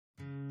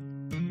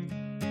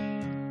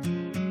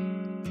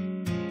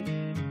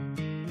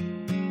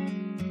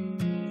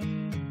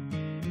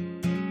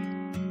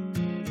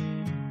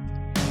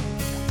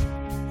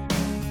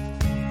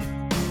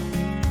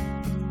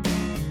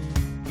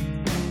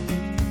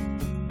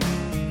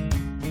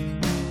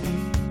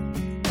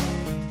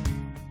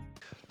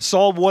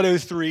Psalm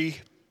 103,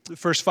 the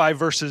first 5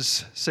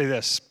 verses say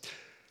this: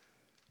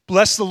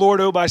 Bless the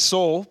Lord, O my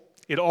soul,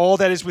 and all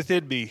that is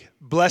within me.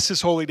 Bless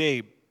his holy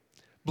name.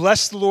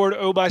 Bless the Lord,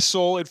 O my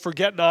soul, and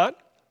forget not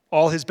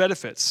all his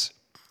benefits,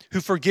 who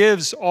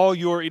forgives all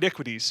your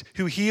iniquities,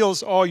 who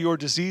heals all your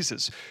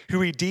diseases, who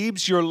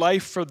redeems your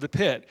life from the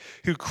pit,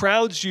 who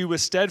crowns you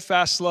with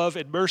steadfast love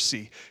and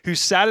mercy, who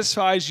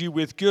satisfies you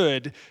with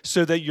good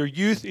so that your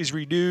youth is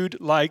renewed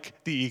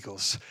like the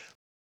eagles.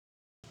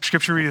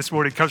 Scripture reading this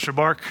morning comes from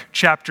Mark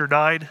chapter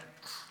 9,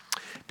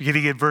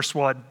 beginning in verse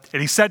 1.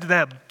 And he said to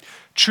them,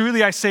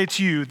 Truly I say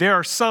to you, there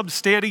are some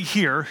standing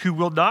here who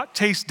will not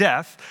taste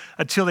death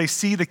until they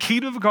see the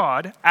kingdom of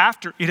God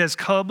after it has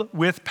come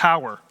with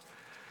power.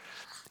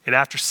 And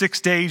after 6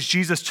 days,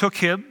 Jesus took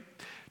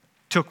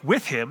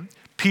with him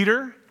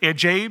Peter and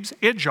James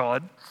and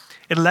John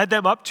and led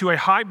them up to a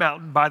high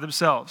mountain by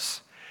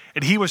themselves.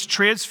 And he was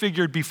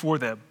transfigured before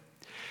them.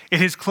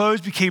 And his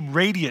clothes became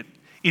radiant,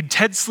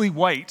 intensely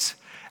white,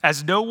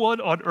 as no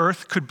one on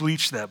earth could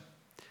bleach them.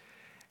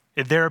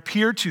 And there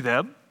appeared to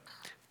them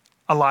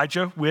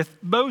Elijah with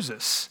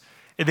Moses,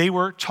 and they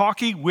were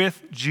talking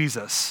with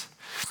Jesus.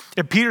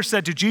 And Peter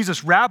said to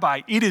Jesus,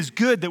 Rabbi, it is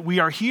good that we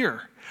are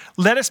here.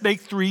 Let us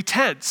make 3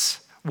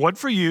 tents, one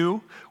for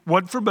you,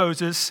 one for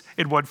Moses,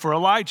 and one for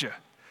Elijah.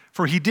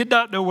 For he did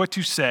not know what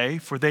to say,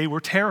 for they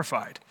were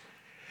terrified.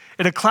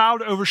 And a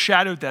cloud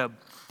overshadowed them,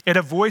 and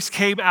a voice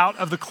came out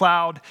of the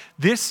cloud,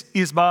 This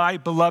is my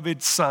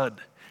beloved Son.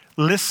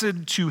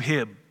 Listen to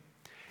him.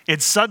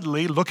 And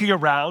suddenly, looking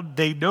around,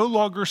 they no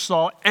longer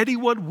saw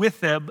anyone with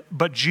them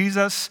but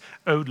Jesus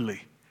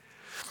only.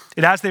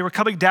 And as they were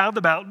coming down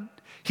the mountain,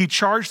 he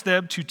charged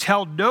them to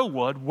tell no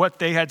one what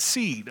they had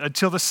seen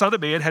until the Son of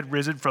Man had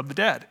risen from the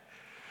dead.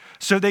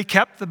 So they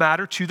kept the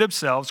matter to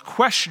themselves,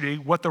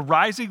 questioning what the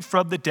rising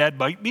from the dead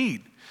might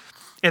mean.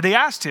 And they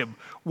asked him,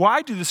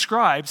 Why do the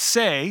scribes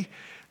say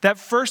that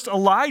first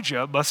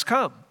Elijah must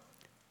come?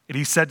 And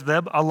he said to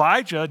them,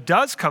 Elijah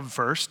does come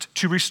first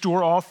to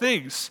restore all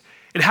things.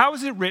 And how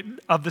is it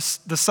written of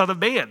the Son of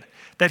Man,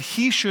 that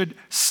he should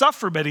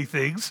suffer many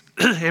things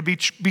and be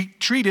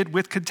treated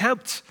with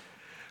contempt?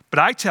 But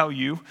I tell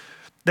you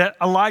that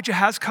Elijah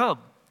has come,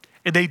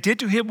 and they did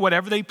to him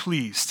whatever they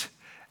pleased,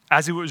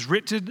 as it was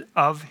written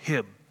of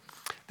him.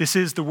 This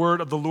is the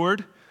word of the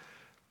Lord.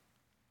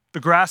 The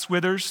grass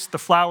withers, the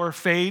flower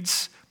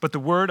fades, but the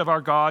word of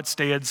our God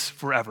stands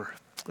forever.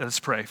 Let us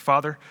pray.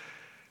 Father,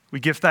 we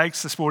give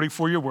thanks this morning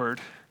for your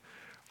word.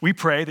 We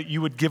pray that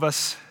you would give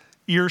us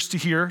ears to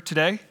hear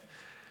today,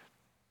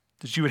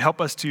 that you would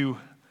help us to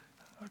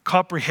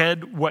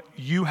comprehend what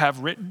you have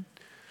written,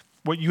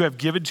 what you have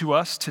given to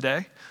us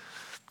today.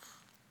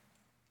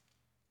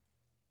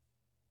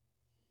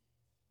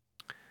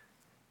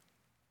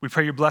 We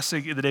pray your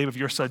blessing in the name of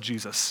your Son,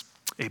 Jesus.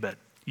 Amen.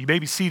 You may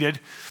be seated.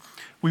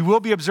 We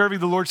will be observing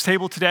the Lord's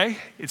table today,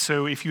 and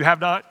so if you have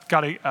not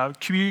got a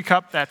communion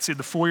cup, that's in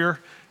the foyer.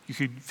 You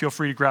can feel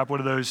free to grab one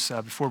of those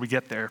before we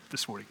get there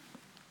this morning.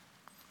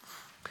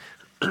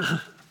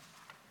 If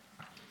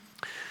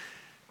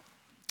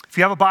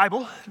you have a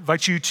Bible, I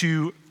invite you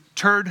to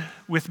turn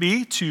with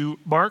me to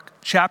Mark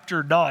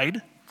chapter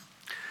 9.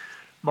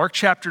 Mark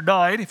chapter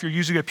 9, if you're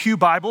using a Pew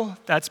Bible,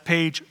 that's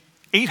page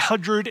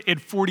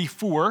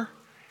 844.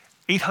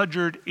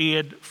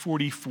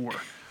 844.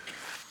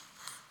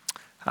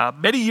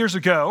 Many years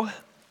ago,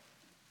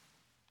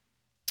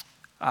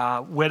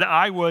 when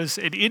I was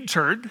an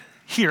intern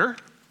here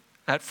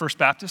at First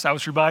Baptist, I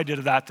was reminded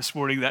of that this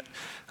morning, that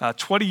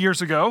 20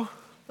 years ago,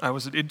 I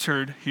was an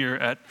intern here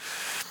and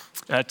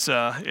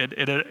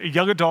a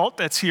young adult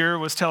that's here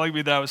was telling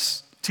me that I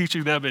was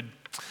teaching them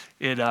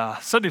in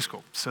Sunday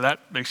school. So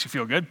that makes you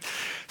feel good.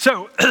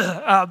 So,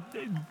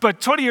 but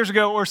 20 years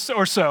ago or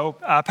so,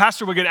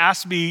 Pastor Wiggin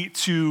asked me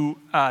to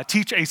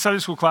teach a Sunday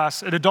school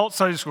class, an adult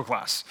Sunday school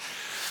class.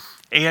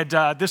 And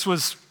this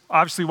was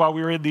obviously while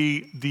we were in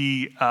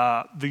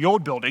the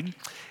old building.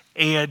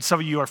 And some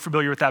of you are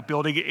familiar with that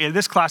building. And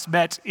this class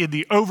met in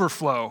the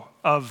overflow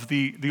of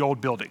the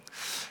old building.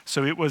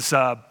 So it was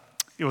the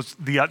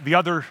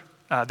other.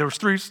 There was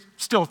three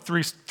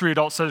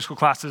adult Sunday school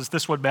classes.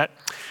 This one met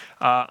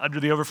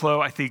under the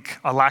overflow. I think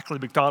Lackley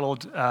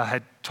McDonald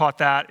had taught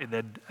that, and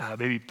then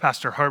maybe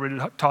Pastor Harmon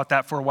had taught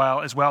that for a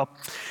while as well.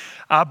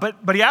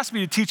 But he asked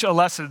me to teach a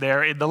lesson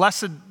there, and the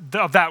lesson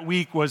of that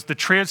week was the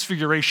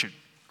Transfiguration.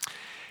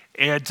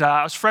 And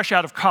I was fresh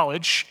out of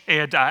college,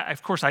 and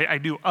of course I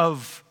knew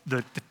of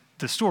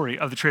the story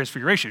of the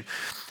Transfiguration.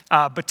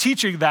 But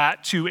teaching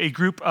that to a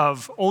group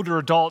of older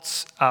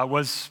adults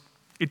was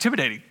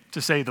intimidating,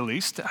 to say the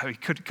least. He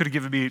could have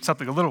given me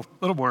something a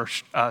little more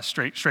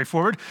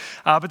straightforward,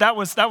 but that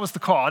was the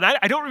call. And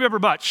I don't remember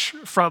much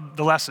from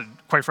the lesson,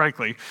 quite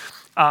frankly.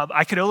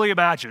 I can only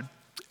imagine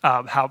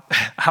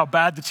how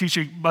bad the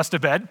teaching must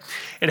have been,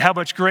 and how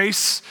much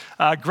grace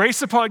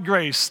upon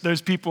grace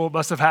those people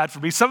must have had for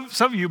me. Some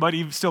of you might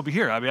even still be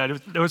here. I mean, I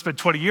know it's been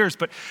 20 years,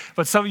 but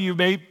some of you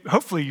may,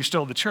 hopefully you're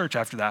still in the church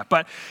after that.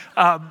 But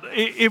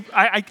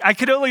I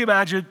can only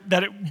imagine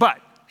that but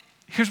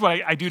here's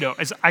what I do know,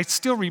 is I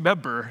still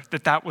remember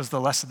that was the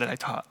lesson that I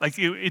taught. Like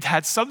it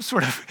had some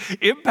sort of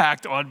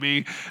impact on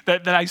me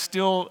that I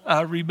still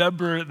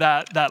remember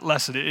that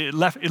lesson. It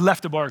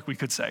left a mark, we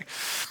could say.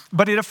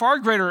 But in a far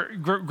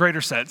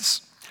greater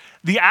sense,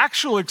 the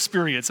actual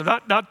experience of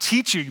not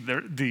teaching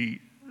the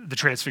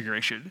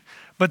transfiguration,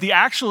 but the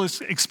actual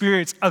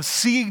experience of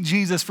seeing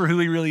Jesus for who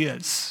he really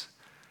is.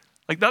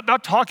 Like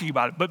not talking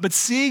about it, but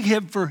seeing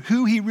him for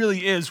who he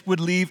really is would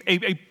leave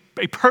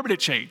a permanent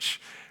change.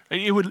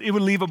 It would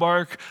leave a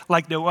mark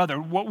like no other.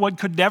 One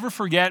could never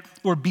forget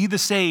or be the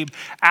same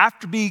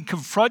after being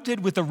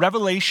confronted with the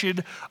revelation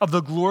of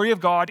the glory of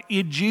God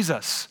in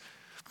Jesus.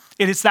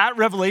 And it's that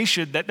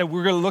revelation that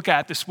we're going to look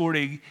at this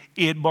morning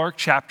in Mark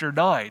chapter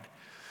 9.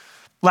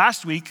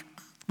 Last week,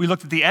 we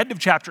looked at the end of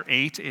chapter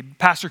 8, and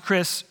Pastor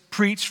Chris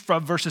preached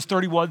from verses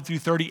 31 through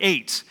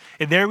 38.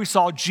 And there we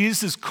saw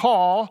Jesus'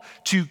 call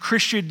to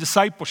Christian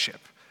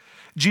discipleship.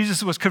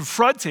 Jesus was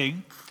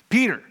confronting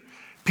Peter.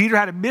 Peter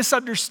had a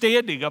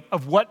misunderstanding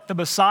of what the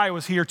Messiah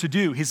was here to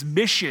do, his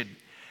mission,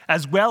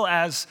 as well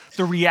as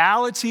the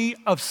reality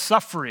of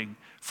suffering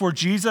for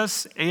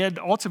Jesus and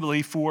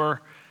ultimately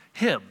for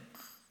him.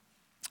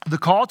 The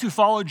call to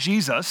follow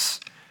Jesus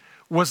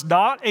was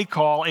not a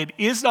call and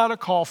is not a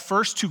call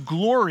first to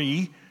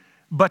glory,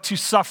 but to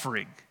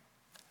suffering,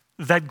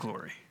 then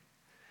glory.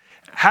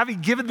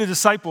 Having given the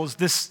disciples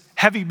this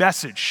heavy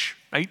message,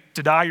 right?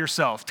 Deny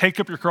yourself, take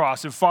up your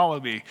cross and follow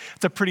me.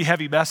 It's a pretty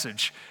heavy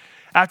message.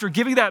 After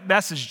giving that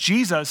message,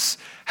 Jesus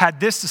had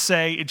this to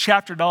say in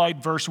chapter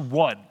 9, verse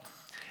 1.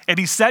 And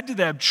he said to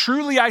them,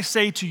 "Truly I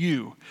say to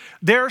you,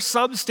 there are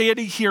some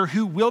standing here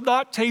who will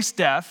not taste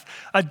death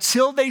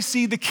until they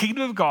see the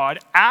kingdom of God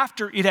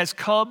after it has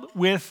come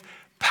with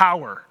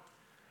power."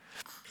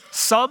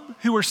 Some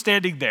who were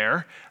standing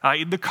there,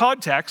 in the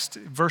context,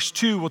 verse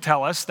 2 will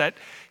tell us that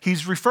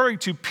he's referring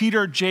to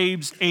Peter,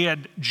 James,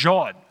 and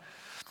John.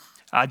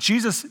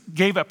 Jesus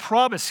gave a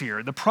promise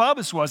here. The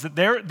promise was that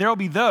there will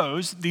be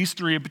those, these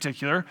three in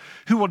particular,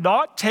 who will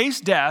not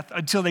taste death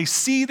until they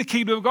see the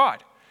kingdom of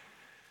God.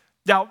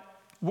 Now,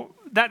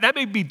 that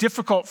may be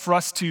difficult for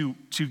us to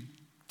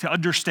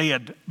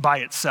understand by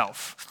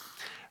itself.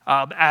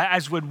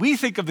 As when we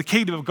think of the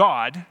kingdom of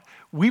God,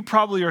 we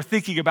probably are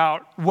thinking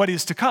about what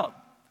is to come,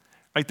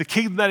 right? The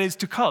kingdom that is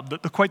to come,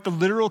 quite the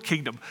literal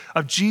kingdom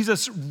of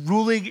Jesus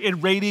ruling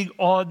and reigning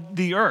on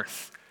the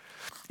earth.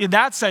 In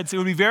that sense, it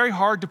would be very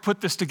hard to put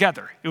this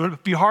together. It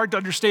would be hard to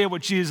understand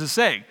what Jesus is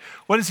saying.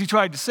 What is he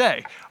trying to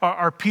say?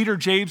 Are Peter,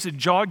 James, and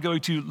John going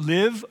to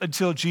live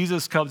until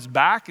Jesus comes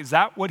back? Is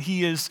that what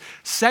he is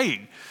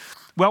saying?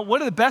 Well,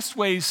 one of the best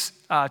ways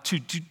to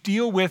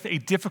deal with a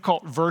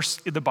difficult verse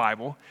in the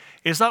Bible,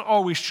 it's not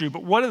always true,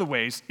 but one of the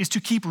ways is to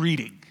keep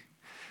reading.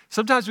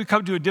 Sometimes we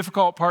come to a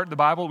difficult part in the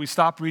Bible, we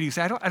stop reading and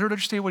say, I don't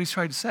understand what he's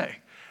trying to say.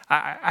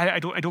 I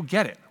don't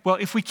get it. Well,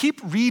 if we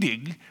keep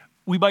reading,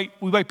 we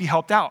might be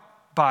helped out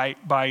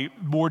by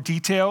more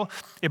detail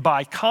and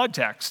by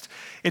context.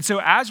 And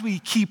so as we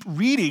keep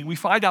reading, we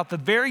find out the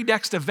very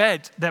next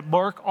event that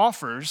Mark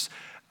offers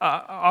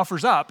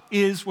up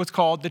is what's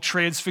called the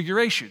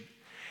Transfiguration.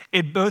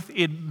 Both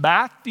in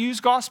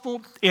Matthew's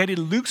gospel and in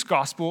Luke's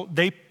gospel,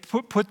 they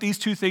put these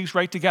two things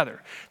right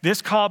together.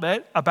 This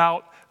comment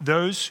about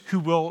those who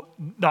will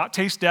not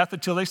taste death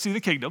until they see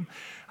the kingdom,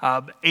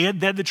 and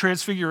then the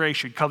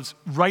Transfiguration comes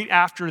right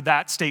after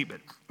that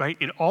statement, right?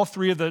 In all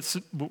three of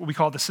what we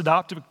call the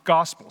synoptic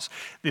gospels,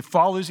 it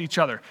follows each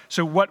other.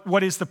 So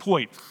what is the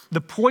point? The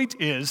point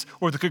is,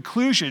 or the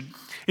conclusion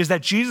is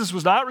that Jesus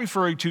was not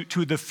referring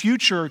to the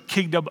future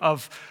kingdom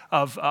of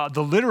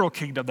the literal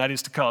kingdom that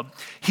is to come.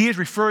 He is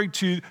referring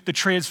to the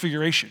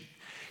Transfiguration.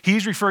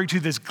 He's referring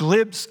to this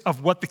glimpse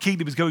of what the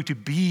kingdom is going to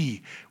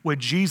be when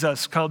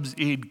Jesus comes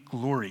in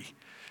glory.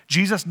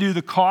 Jesus knew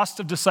the cost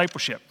of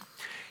discipleship.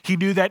 He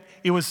knew that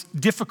it was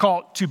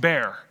difficult to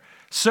bear.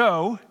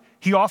 So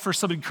he offers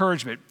some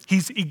encouragement.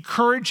 He's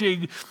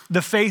encouraging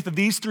the faith of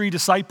these three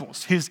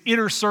disciples, his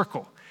inner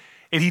circle.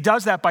 And he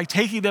does that by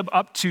taking them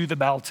up to the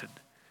mountain.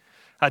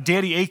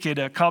 Danny Akin,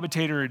 a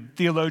commentator and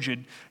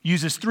theologian,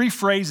 uses three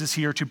phrases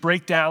here to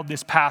break down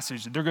this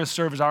passage, and they're going to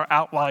serve as our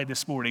outline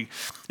this morning.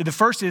 And the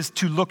first is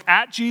to look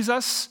at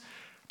Jesus,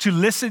 to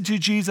listen to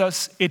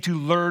Jesus, and to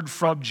learn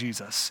from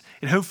Jesus.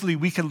 And hopefully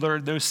we can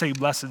learn those same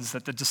lessons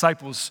that the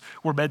disciples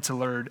were meant to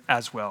learn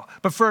as well.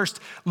 But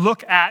first,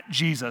 look at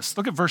Jesus.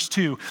 Look at verse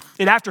 2.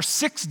 And after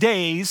 6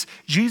 days,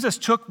 Jesus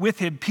took with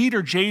him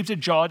Peter, James,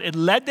 and John and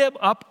led them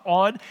up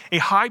on a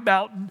high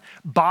mountain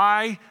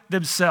by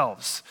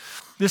themselves.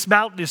 This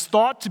mountain is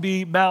thought to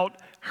be Mount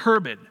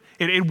Hermon.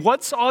 And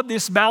once on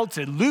this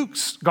mountain,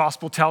 Luke's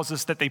gospel tells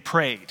us that they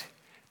prayed.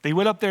 They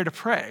went up there to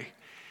pray.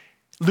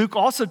 Luke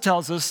also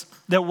tells us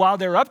that while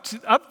they're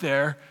up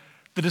there,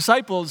 the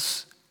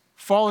disciples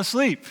fall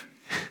asleep.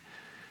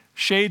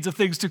 Shades of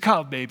things to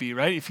come, maybe,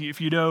 right? If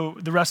you know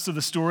the rest of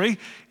the story.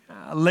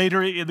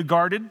 Later in the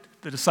garden,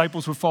 the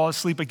disciples would fall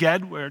asleep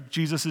again, where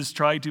Jesus is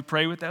trying to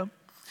pray with them.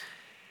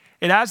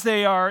 And as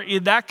they are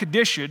in that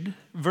condition,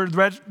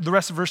 the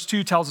rest of verse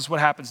 2 tells us what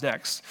happens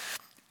next.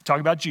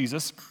 Talking about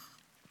Jesus.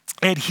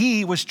 and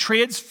he was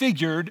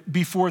transfigured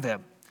before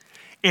them,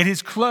 and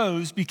his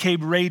clothes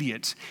became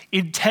radiant,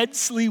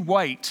 intensely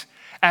white,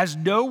 as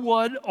no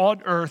one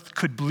on earth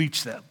could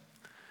bleach them.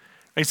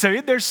 And so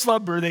in their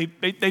slumber, they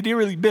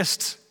nearly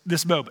missed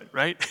this moment,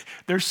 right?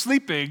 They're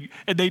sleeping,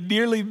 and they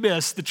nearly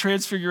missed the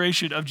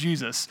transfiguration of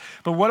Jesus.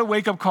 But what a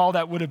wake-up call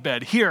that would have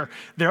been. Here,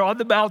 they're on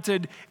the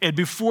mountain, and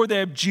before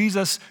them,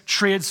 Jesus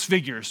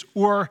transfigures,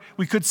 or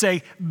we could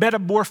say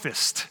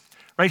metamorphosed,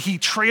 right? He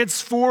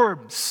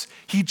transforms,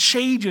 he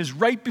changes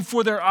right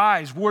before their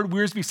eyes. Warren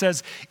Wiersbe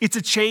says it's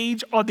a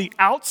change on the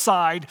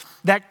outside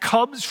that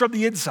comes from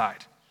the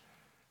inside.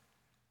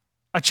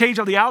 A change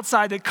on the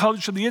outside that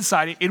comes from the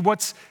inside. And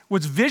what's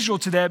visual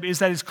to them is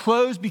that his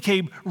clothes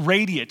became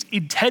radiant,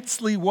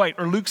 intensely white,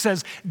 or Luke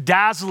says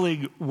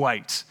dazzling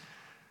white.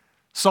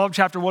 Psalm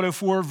chapter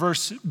 104,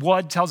 verse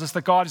 1 tells us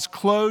that God is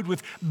clothed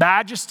with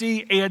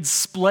majesty and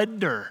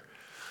splendor.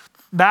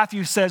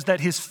 Matthew says that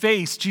his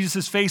face,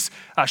 Jesus' face,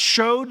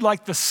 shone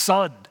like the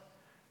sun.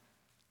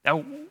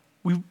 Now,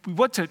 we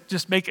want to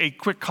just make a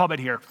quick comment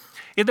here.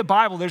 In the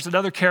Bible, there's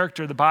another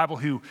character in the Bible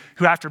who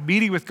after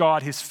meeting with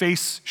God, his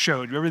face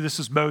shone. Remember, this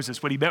was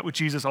Moses when he met with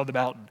Jesus on the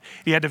mountain.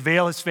 He had to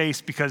veil his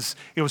face because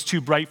it was too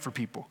bright for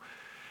people.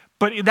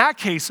 But in that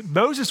case,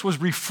 Moses was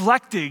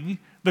reflecting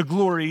the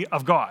glory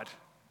of God.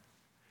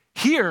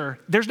 Here,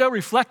 there's no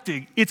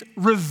reflecting. It's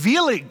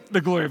revealing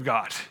the glory of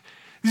God.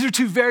 These are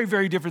two very,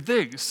 very different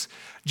things.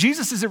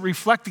 Jesus isn't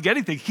reflecting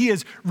anything. He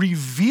is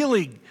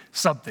revealing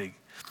something.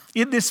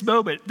 In this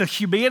moment, the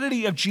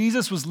humanity of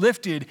Jesus was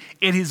lifted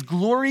and his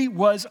glory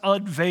was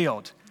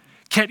unveiled.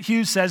 Kent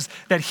Hughes says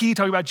that he,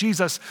 talking about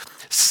Jesus,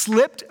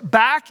 slipped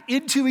back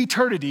into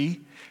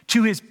eternity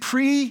to his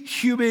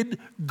pre-human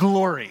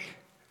glory.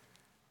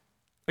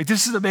 Like,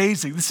 this is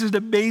amazing. This is an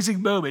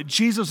amazing moment.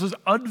 Jesus was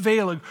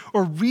unveiling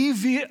or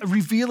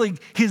revealing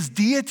his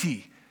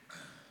deity.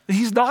 That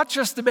he's not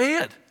just a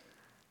man.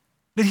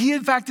 That he,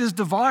 in fact, is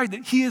divine.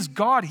 That he is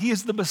God. He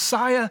is the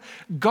Messiah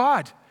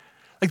God.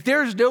 Like,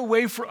 there's no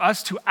way for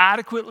us to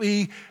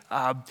adequately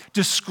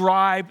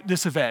describe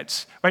this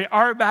event, right?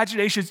 Our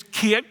imaginations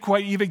can't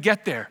quite even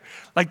get there.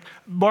 Like,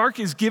 Mark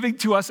is giving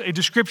to us a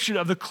description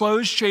of the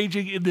clothes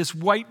changing in this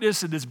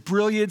whiteness and this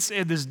brilliance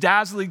and this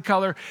dazzling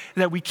color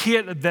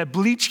that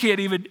bleach can't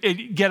even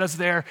get us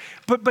there.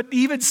 But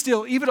even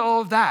still, even all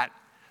of that,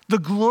 the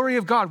glory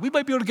of God, we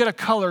might be able to get a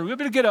color, we might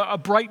be able to get a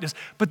brightness,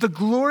 but the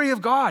glory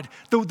of God,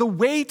 the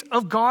weight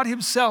of God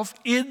himself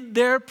in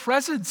their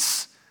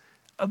presence.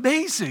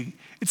 Amazing.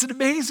 It's an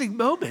amazing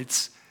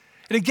moment.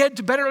 And again,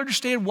 to better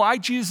understand why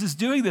Jesus is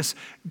doing this,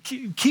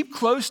 keep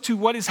close to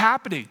what is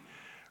happening,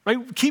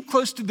 right? Keep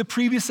close to the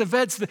previous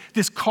events,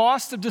 this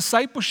cost of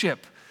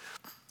discipleship.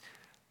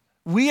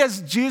 We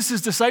as Jesus'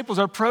 disciples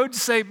are prone to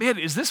say, man,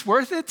 is this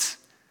worth it?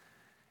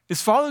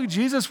 Is following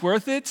Jesus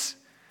worth it?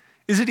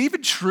 Is it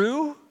even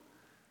true?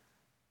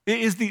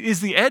 Is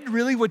the end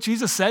really what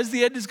Jesus says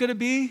the end is going to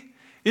be?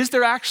 Is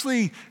there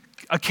actually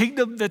a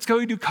kingdom that's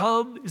going to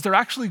come? Is there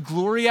actually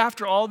glory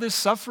after all this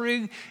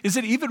suffering? Is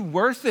it even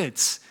worth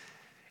it?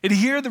 And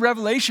here in the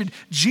Revelation,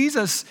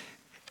 Jesus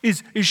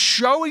is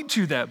showing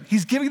to them.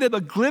 He's giving them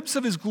a glimpse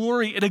of his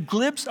glory and a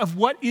glimpse of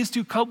what is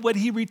to come when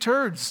he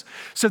returns.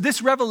 So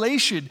this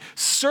revelation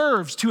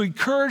serves to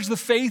encourage the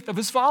faith of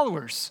his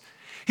followers.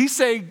 He's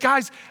saying,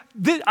 guys,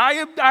 I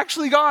am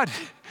actually God.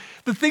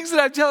 The things that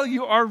I'm telling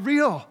you are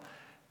real.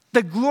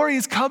 The glory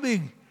is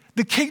coming.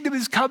 The kingdom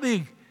is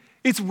coming.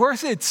 It's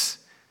worth it.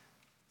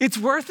 It's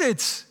worth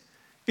it.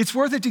 It's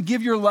worth it to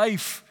give your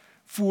life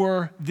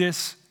for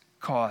this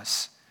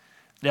cause.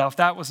 Now, if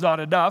that was not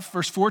enough,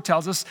 verse 4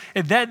 tells us,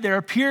 and then there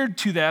appeared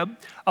to them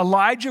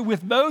Elijah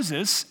with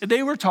Moses, and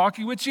they were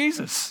talking with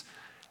Jesus.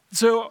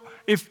 So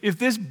if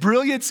this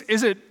brilliance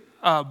isn't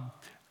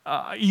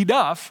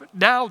enough,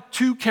 now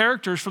two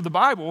characters from the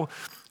Bible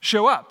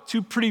show up,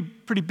 two pretty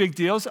big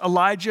deals,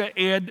 Elijah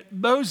and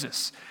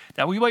Moses.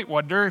 Now, we might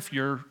wonder, if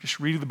you're just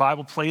reading the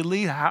Bible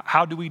plainly,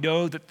 how do we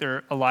know that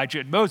they're Elijah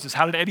and Moses?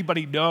 How did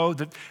anybody know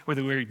that, were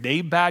they wearing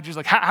name badges?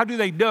 Like, how do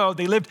they know?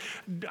 They lived,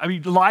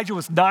 Elijah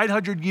was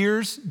 900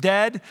 years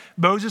dead.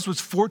 Moses was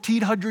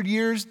 1,400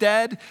 years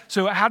dead.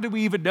 So how do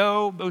we even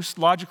know? Most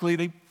logically,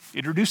 they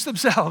introduced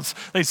themselves.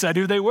 They said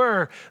who they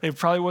were. There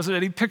probably wasn't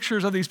any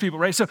pictures of these people,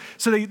 right? So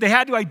they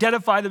had to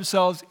identify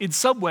themselves in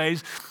some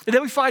ways. And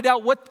then we find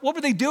out what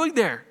were they doing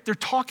there? They're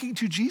talking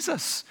to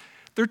Jesus.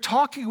 They're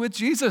talking with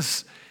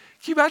Jesus.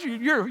 Can you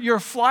imagine you're a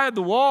fly on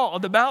the wall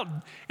on the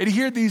mountain and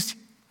here these,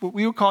 what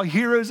we would call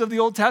heroes of the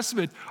Old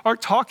Testament, are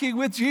talking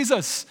with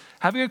Jesus,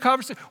 having a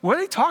conversation. What are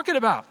they talking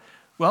about?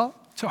 Well,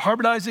 to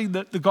harmonizing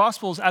the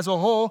Gospels as a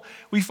whole,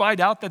 we find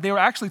out that they were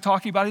actually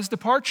talking about his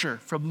departure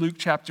from Luke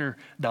chapter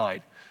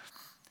 9.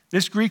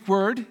 This Greek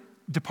word,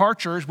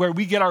 departure, is where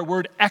we get our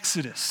word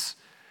exodus.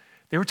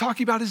 They were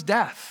talking about his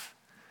death.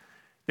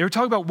 They were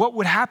talking about what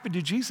would happen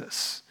to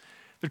Jesus.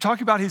 They're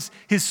talking about his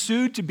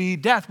soon-to-be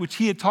death, which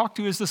he had talked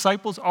to his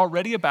disciples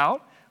already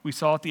about. We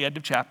saw at the end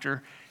of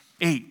chapter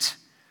 8.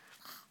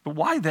 But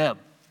why them?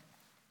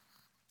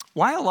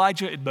 Why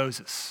Elijah and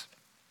Moses?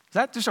 Is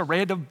that just a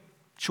random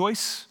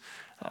choice?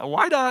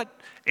 Why not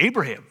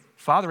Abraham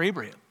Father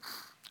Abraham?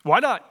 Why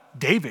not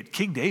David,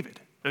 King David?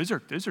 Those are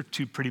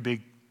two pretty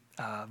big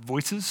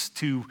voices,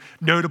 two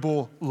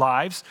notable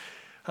lives.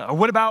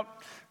 What about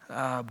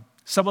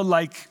someone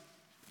like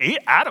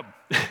Adam?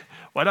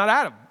 Why not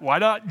Adam? Why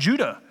not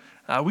Judah?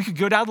 We could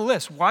go down the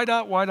list. Why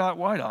not?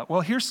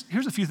 Well, here's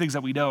a few things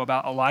that we know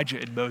about Elijah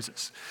and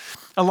Moses.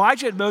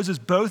 Elijah and Moses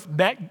both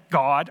met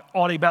God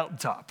on a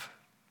mountaintop.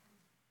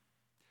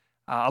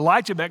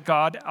 Elijah met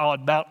God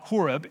on Mount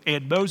Horeb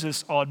and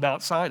Moses on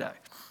Mount Sinai.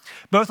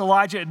 Both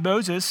Elijah and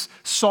Moses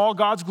saw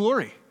God's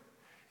glory.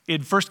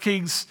 In 1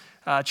 Kings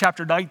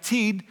chapter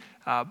 19,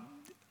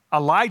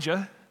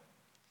 Elijah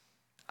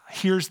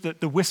hears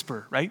the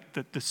whisper, right?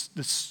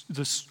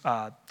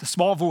 The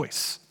small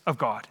voice of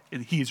God,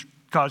 and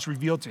God's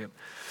revealed to him.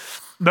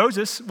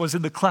 Moses was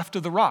in the cleft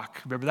of the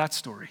rock. Remember that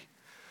story.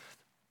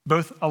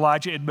 Both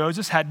Elijah and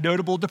Moses had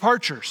notable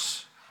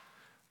departures.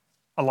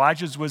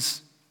 Elijah's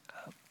was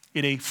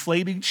in a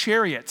flaming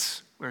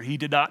chariot where he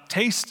did not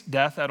taste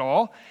death at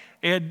all.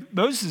 And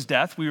Moses'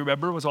 death, we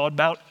remember, was on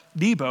Mount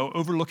Nebo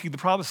overlooking the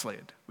promised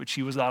land, which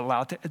he was not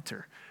allowed to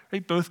enter.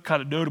 Right? Both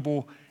kind of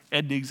notable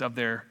endings of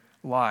their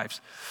lives.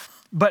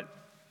 But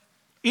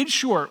in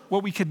short,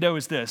 what we can know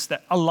is this,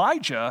 that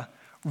Elijah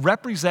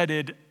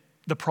represented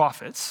the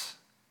prophets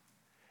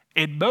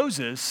and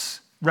Moses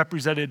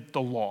represented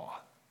the law.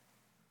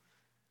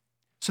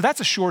 So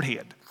that's a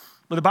shorthand.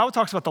 When the Bible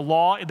talks about the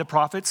law and the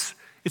prophets,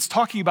 it's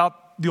talking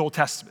about the Old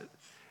Testament.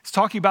 It's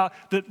talking about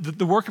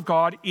the work of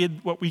God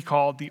in what we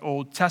call the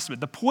Old Testament.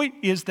 The point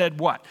is that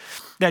what?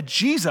 That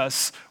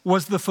Jesus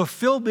was the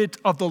fulfillment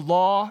of the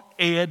law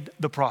and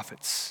the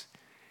prophets.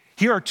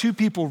 Here are two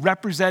people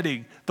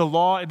representing the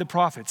law and the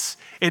prophets.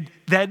 And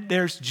then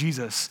there's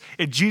Jesus.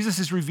 And Jesus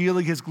is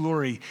revealing his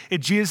glory.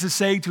 And Jesus is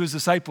saying to his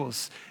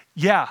disciples,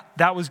 yeah,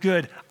 that was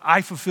good.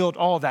 I fulfilled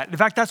all of that. In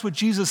fact, that's what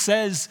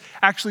Jesus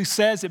actually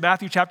says in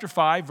Matthew chapter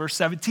 5, verse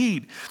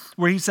 17,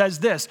 where he says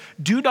this,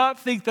 do not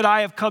think that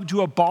I have come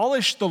to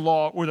abolish the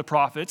law or the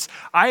prophets.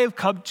 I've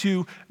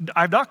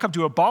not come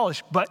to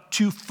abolish, but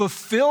to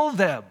fulfill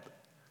them,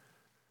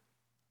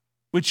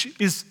 which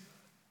is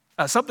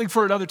something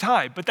for another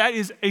time. But that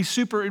is a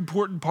super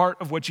important part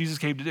of what Jesus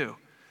came to do.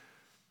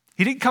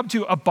 He didn't come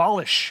to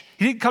abolish.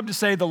 He didn't come to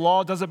say the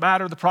law doesn't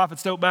matter, the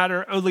prophets don't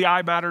matter, only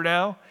I matter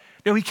now.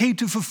 No, he came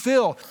to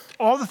fulfill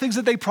all the things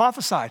that they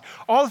prophesied,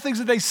 all the things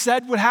that they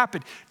said would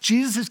happen.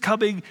 Jesus is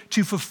coming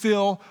to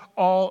fulfill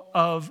all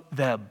of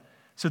them.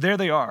 So there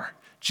they are,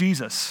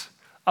 Jesus,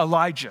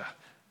 Elijah,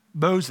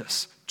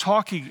 Moses,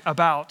 talking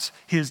about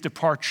his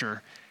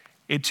departure.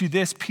 And to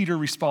this, Peter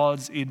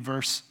responds in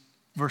verse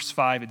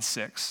 5 and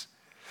 6.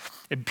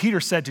 And Peter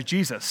said to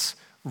Jesus,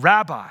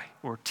 Rabbi,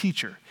 or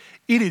teacher,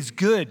 it is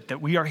good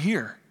that we are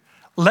here.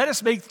 Let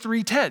us make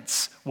 3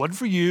 tents, one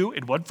for you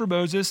and one for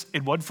Moses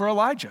and one for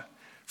Elijah.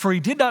 For he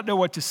did not know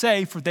what to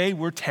say, for they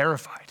were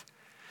terrified.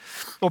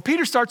 Well,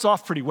 Peter starts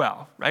off pretty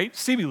well, right?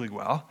 Seemingly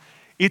well.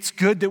 It's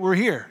good that we're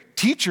here.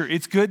 Teacher,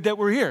 it's good that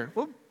we're here.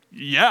 Well,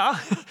 yeah.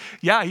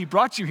 Yeah, he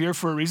brought you here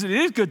for a reason. It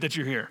is good that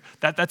you're here.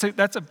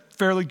 That's a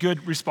fairly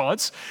good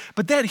response.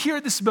 But then here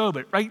in this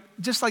moment, right?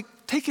 Just like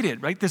take it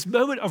in, right? This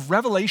moment of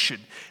revelation,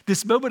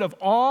 this moment of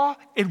awe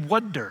and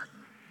wonder.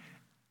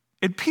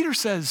 And Peter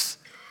says,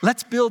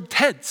 let's build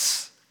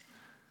tents.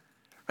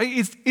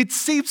 Right? It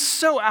seems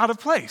so out of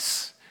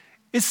place.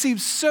 It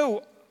seems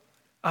so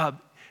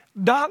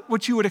not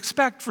what you would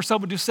expect for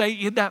someone to say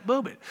in that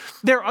moment.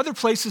 There are other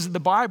places in the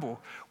Bible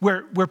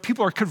where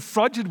people are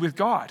confronted with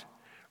God.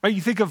 Right?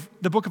 You think of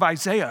the book of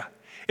Isaiah,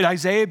 and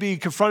Isaiah being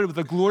confronted with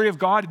the glory of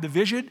God in the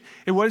vision.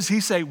 And what does he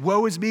say?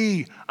 Woe is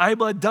me, I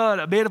am undone,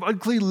 a man of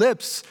unclean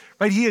lips.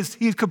 Right? He is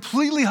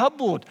completely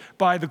humbled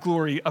by the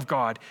glory of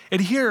God.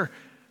 And here,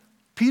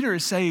 Peter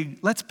is saying,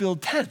 let's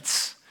build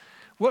tents.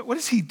 What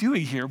is he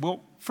doing here?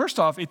 Well, first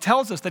off, it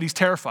tells us that he's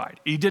terrified.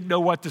 He didn't know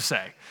what to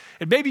say.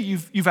 And maybe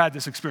you've had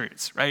this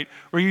experience, right?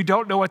 Where you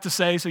don't know what to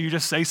say, so you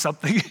just say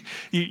something.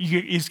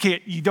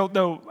 You don't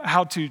know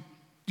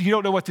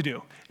what to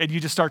do, and you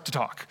just start to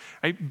talk,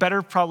 right?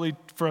 Better probably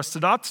for us to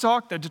not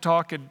talk than to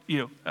talk and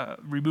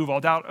remove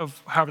all doubt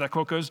of however that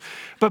quote goes.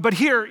 But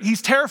here,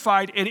 he's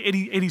terrified, and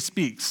he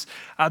speaks.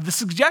 The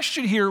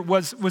suggestion here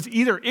was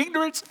either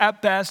ignorance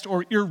at best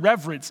or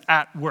irreverence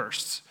at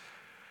worst.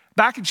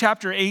 Back in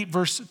chapter 8,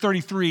 verse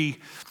 33,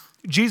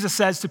 Jesus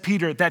says to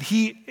Peter that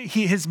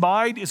his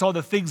mind is on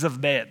the things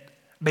of man,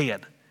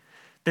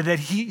 that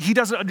he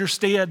doesn't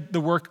understand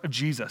the work of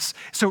Jesus.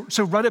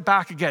 So run it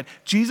back again.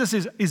 Jesus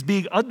is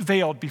being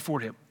unveiled before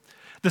him.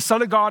 The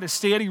Son of God is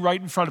standing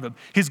right in front of him.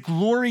 His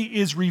glory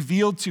is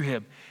revealed to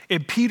him.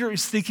 And Peter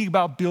is thinking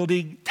about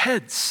building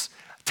tents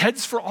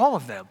for all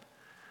of them.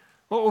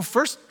 Well,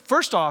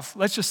 first off,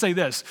 let's just say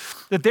this,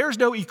 that there's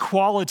no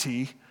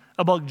equality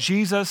among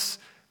Jesus,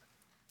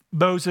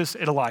 Moses,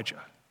 and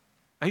Elijah.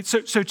 Right?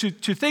 So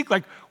to think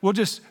like we'll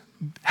just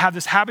have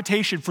this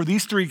habitation for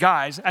these 3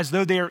 guys as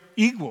though they are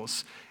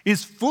equals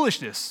is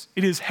foolishness.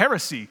 It is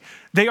heresy.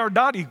 They are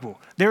not equal.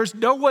 There's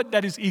no one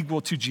that is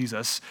equal to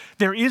Jesus.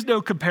 There is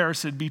no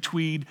comparison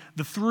between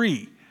the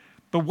 3.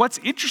 But what's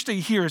interesting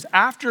here is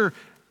after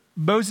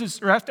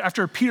Moses, or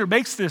after Peter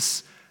makes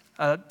this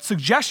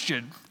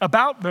suggestion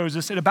about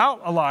Moses and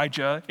about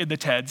Elijah in the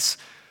tents,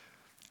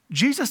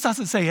 Jesus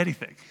doesn't say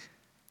anything.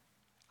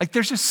 Like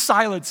there's just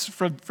silence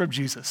from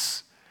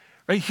Jesus.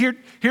 Right here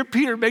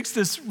Peter makes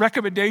this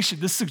recommendation,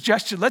 this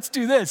suggestion, let's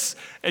do this.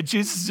 And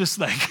Jesus is just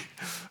like,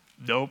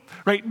 nope,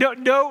 right?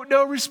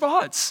 No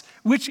response,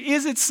 which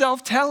is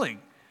itself telling.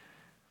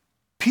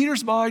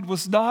 Peter's mind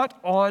was not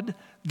on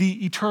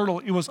the eternal,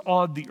 it was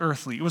on the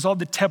earthly, it was on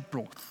the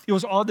temporal, it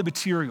was on the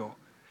material.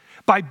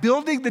 By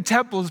building the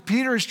temples,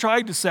 Peter is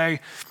trying to say,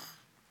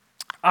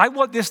 I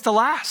want this to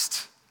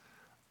last.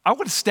 I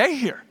want to stay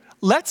here.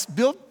 Let's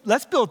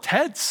build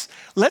tents.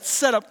 Let's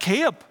set up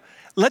camp.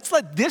 Let's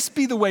let this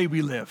be the way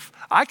we live.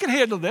 I can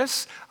handle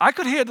this. I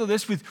could handle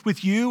this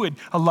with you and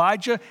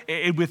Elijah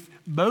and with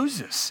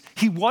Moses.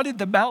 He wanted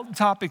the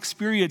mountaintop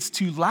experience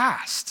to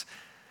last.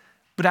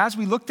 But as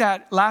we looked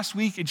at last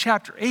week in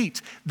chapter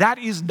 8, that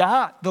is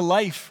not the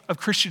life of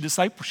Christian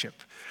discipleship.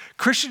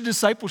 Christian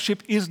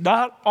discipleship is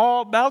not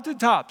all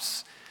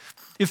mountaintops.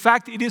 In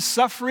fact, it is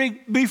suffering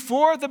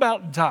before the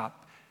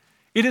mountaintop.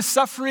 It is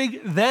suffering,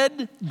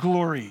 then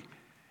glory.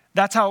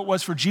 That's how it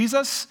was for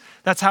Jesus.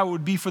 That's how it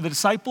would be for the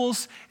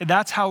disciples. And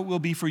that's how it will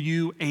be for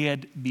you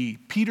and me.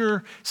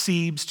 Peter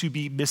seems to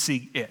be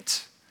missing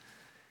it.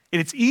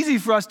 And it's easy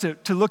for us to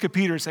look at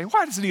Peter and say,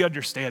 why doesn't he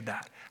understand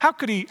that? How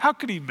could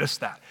he miss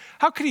that?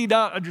 How could he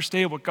not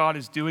understand what God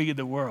is doing in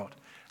the world?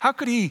 How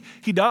could he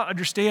not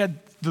understand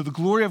the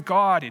glory of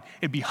God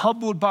and be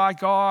humbled by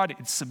God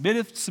and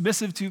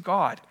submissive to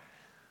God?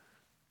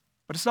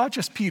 But it's not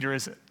just Peter,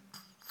 is it?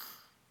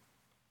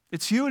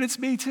 It's you and it's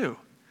me too.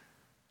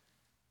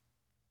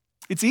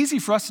 It's easy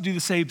for us to do the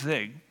same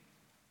thing,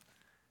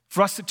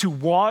 for us to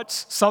want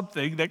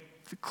something that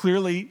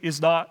clearly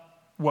is not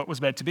what was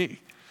meant to be,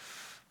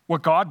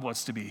 what God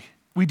wants to be.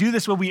 We do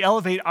this when we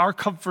elevate our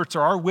comforts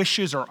or our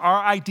wishes or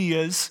our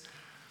ideas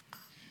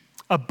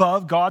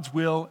above God's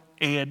will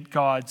and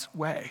God's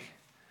way.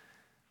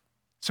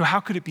 So how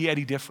could it be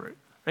any different?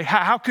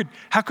 How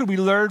could we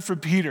learn from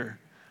Peter?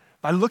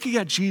 By looking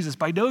at Jesus,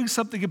 by knowing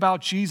something about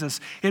Jesus,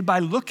 and by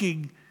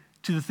looking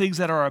to the things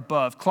that are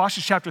above.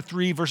 Colossians chapter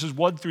 3, verses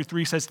 1 through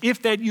 3 says,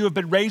 if then you have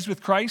been raised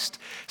with Christ,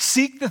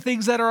 seek the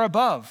things that are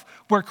above,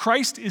 where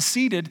Christ is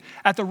seated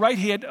at the right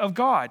hand of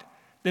God.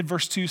 Then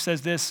verse 2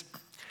 says this,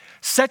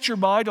 set your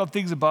mind on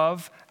things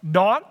above,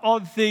 not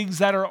on things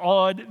that are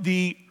on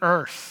the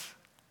earth.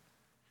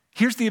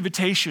 Here's the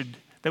invitation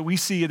that we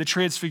see in the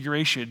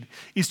Transfiguration,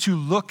 is to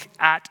look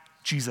at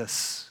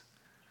Jesus.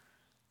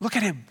 Look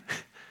at him.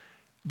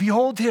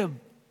 Behold him.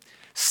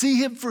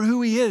 See him for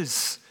who he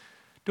is.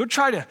 Don't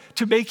try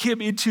to make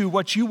him into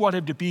what you want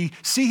him to be.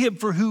 See him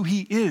for who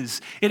he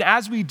is. And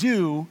as we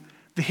do,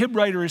 the hymn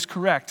writer is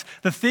correct.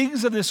 The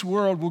things of this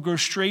world will grow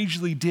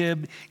strangely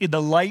dim in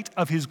the light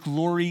of his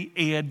glory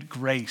and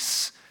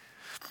grace.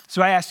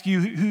 So I ask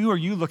you, who are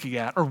you looking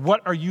at? Or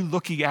what are you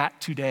looking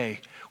at today?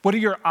 What are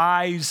your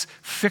eyes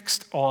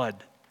fixed on?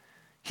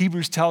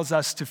 Hebrews tells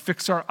us to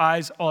fix our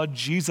eyes on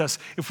Jesus.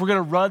 If we're going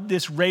to run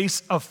this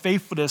race of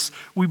faithfulness,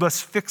 we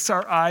must fix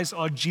our eyes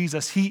on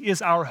Jesus. He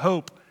is our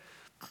hope.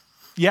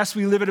 Yes,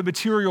 we live in a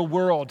material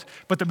world,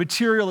 but the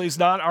material is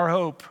not our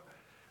hope.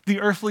 The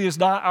earthly is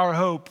not our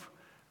hope.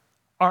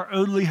 Our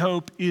only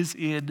hope is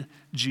in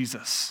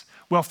Jesus.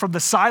 Well, from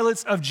the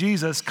silence of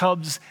Jesus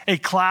comes a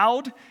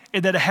cloud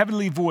and then a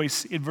heavenly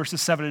voice in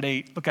verses 7 and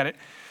 8. Look at it.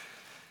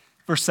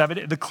 Verse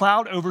 7, the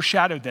cloud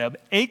overshadowed them,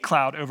 a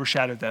cloud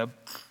overshadowed them,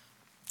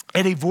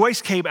 and a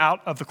voice came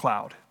out of the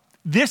cloud.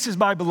 This is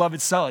my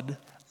beloved son,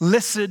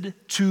 listen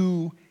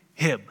to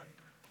him.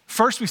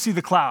 First we see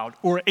the cloud,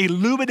 or a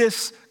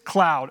luminous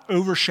cloud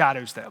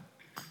overshadows them.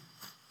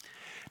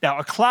 Now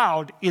a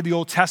cloud in the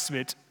Old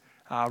Testament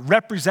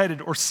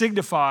represented or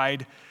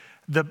signified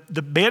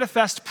the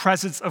manifest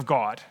presence of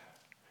God.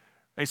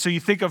 Right? So you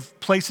think of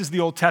places in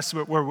the Old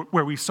Testament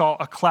where we saw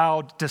a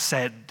cloud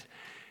descend.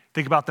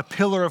 Think about the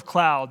pillar of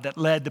cloud that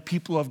led the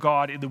people of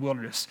God in the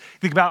wilderness.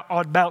 Think about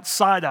on Mount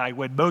Sinai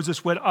when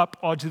Moses went up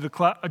onto the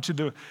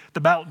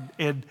mountain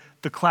and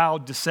the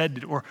cloud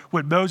descended, or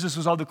when Moses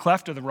was on the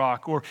cleft of the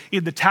rock, or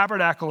in the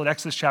tabernacle in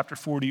Exodus chapter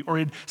 40, or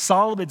in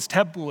Solomon's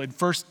temple in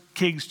 1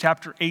 Kings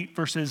chapter 8,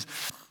 verses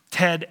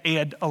 10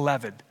 and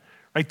 11.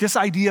 Right? This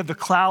idea of the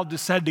cloud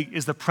descending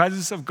is the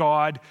presence of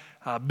God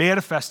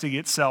manifesting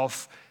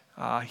itself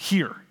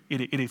here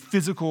in a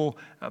physical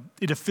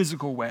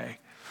way.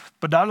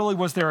 But not only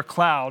was there a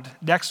cloud,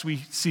 next we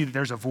see that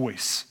there's a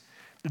voice.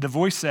 The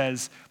voice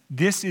says,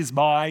 this is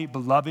my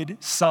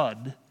beloved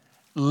son,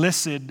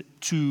 listen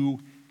to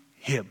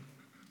him.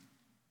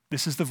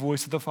 This is the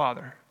voice of the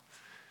Father.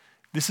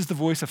 This is the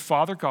voice of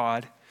Father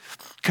God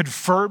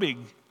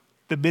confirming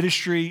the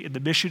ministry and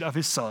the mission of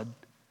his son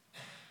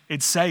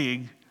and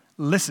saying,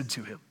 listen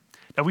to him.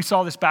 Now we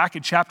saw this back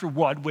in chapter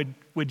 1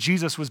 when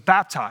Jesus was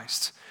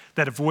baptized,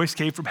 that a voice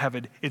came from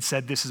heaven and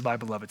said, this is my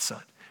beloved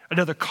son.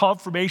 Another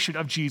confirmation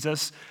of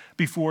Jesus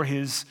before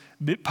his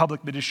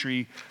public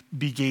ministry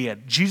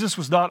began. Jesus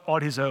was not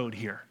on his own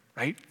here.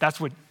 right? That's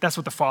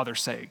what the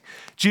Father's saying.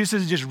 Jesus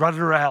isn't just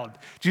running around.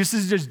 Jesus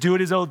isn't just doing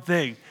his own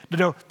thing.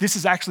 No, this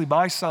is actually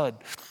my son.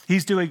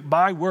 He's doing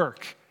my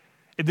work.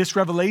 And this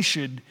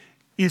revelation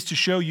is to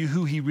show you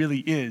who he really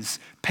is.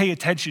 Pay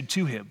attention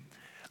to him.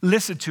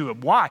 Listen to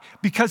him. Why?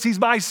 Because he's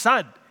my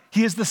son.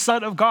 He is the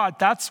Son of God.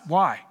 That's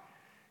why.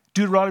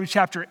 Deuteronomy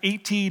chapter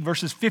 18,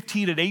 verses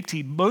 15 and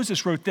 18,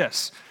 Moses wrote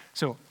this.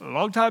 So a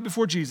long time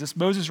before Jesus,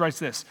 Moses writes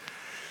this.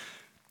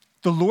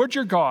 The Lord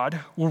your God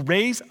will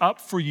raise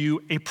up for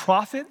you a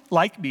prophet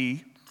like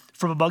me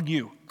from among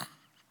you,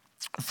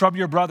 from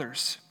your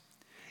brothers.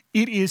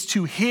 It is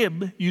to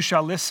him you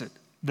shall listen.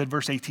 Then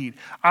verse 18,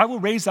 I will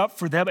raise up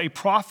for them a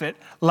prophet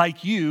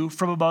like you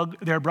from among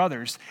their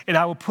brothers, and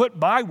I will put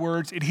my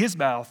words in his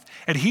mouth,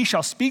 and he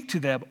shall speak to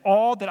them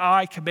all that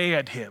I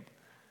command him.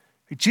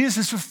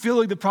 Jesus is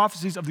fulfilling the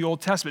prophecies of the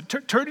Old Testament.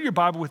 Turn to your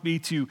Bible with me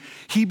to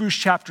Hebrews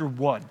chapter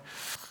 1.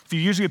 If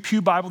you're using a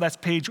Pew Bible, that's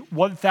page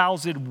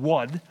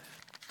 1001.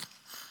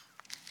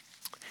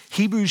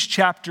 Hebrews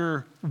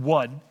chapter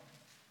 1.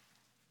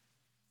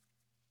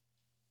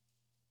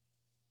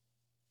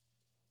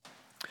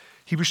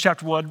 Hebrews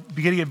chapter 1,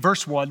 beginning in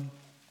verse 1,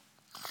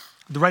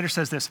 the writer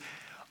says this,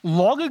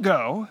 long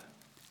ago,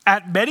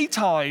 at many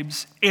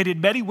times and in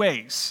many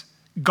ways,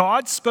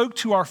 God spoke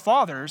to our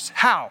fathers,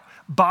 how?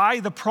 By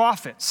the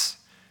prophets.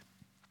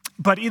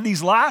 But in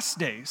these last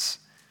days,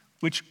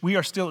 which we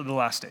are still in the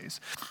last days,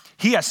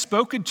 he has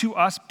spoken to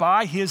us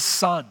by his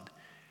Son,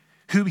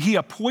 whom he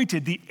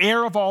appointed the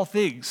heir of all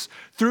things,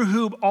 through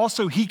whom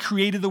also he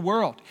created the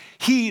world.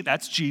 He,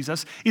 that's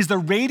Jesus, is the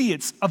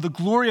radiance of the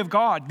glory of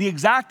God, the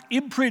exact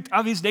imprint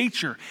of his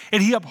nature,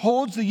 and he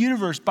upholds the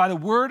universe by the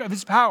word of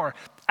his power.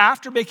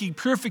 After making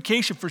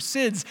purification for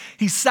sins,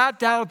 he sat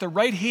down at the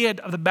right hand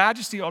of the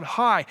Majesty on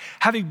high,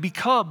 having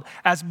become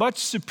as much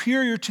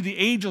superior to the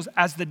angels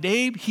as the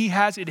name he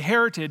has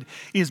inherited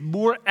is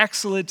more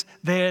excellent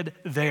than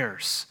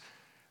theirs.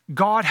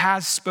 God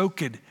has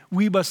spoken.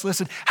 We must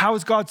listen. How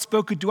has God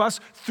spoken to us?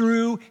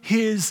 Through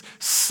his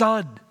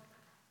Son.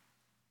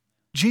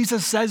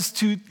 Jesus says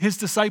to his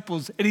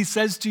disciples, and he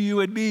says to you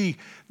and me,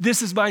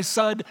 this is my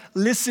Son,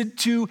 listen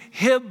to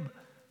him.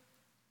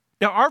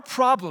 Now, our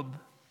problem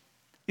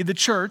in the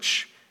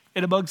church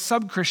and among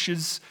some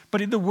Christians,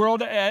 but in the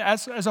world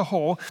as a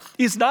whole,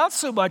 is not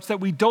so much that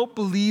we don't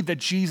believe that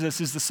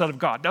Jesus is the Son of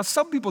God. Now,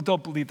 some people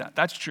don't believe that.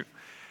 That's true.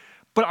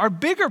 But our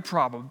bigger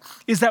problem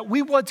is that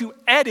we want to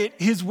edit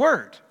his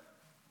word.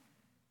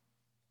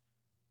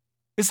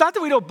 It's not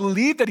that we don't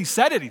believe that he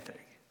said anything,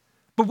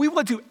 but we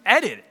want to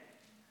edit it.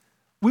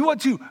 We want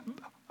to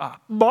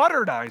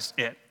modernize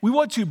it. We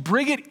want to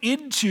bring it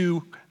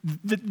into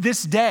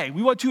this day.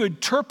 We want to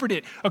interpret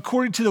it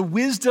according to the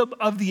wisdom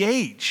of the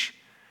age.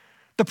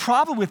 The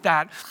problem with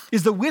that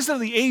is the wisdom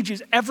of the age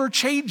is ever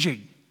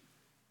changing.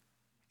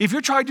 If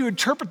you're trying to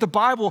interpret the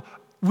Bible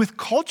with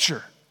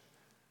culture,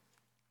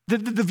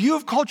 the view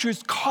of culture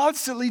is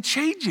constantly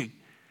changing.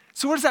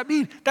 So what does that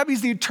mean? That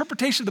means the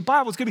interpretation of the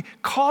Bible is going to be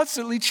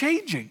constantly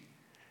changing.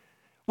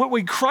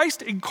 When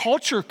Christ and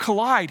culture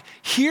collide,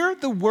 hear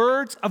the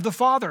words of the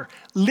Father.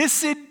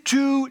 Listen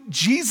to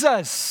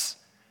Jesus.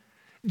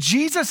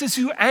 Jesus is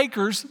who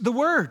anchors the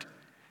word.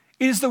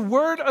 It is the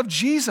word of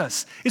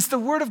Jesus. It's the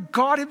word of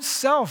God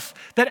himself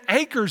that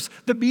anchors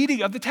the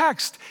meaning of the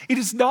text. It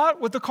is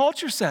not what the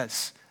culture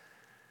says.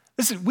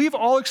 Listen, we've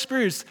all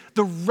experienced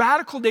the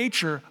radical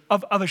nature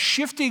of a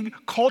shifting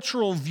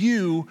cultural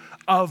view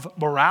of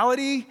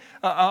morality,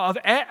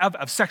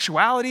 of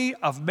sexuality,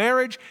 of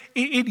marriage.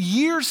 In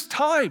years'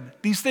 time,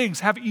 these things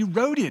have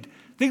eroded.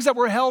 Things that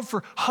were held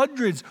for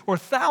hundreds or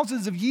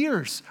thousands of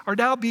years are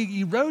now being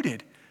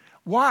eroded.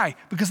 Why?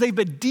 Because they've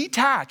been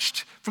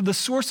detached from the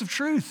source of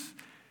truth.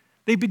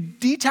 They've been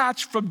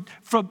detached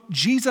from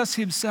Jesus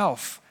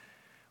himself.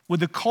 When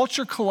the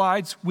culture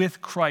collides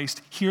with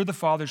Christ, hear the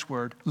Father's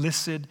word,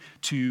 listen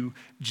to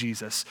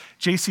Jesus.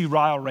 J.C.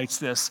 Ryle writes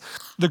this,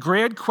 the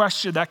grand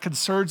question that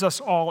concerns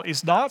us all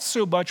is not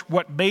so much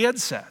what man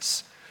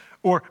says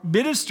or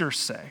ministers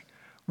say,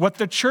 what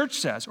the church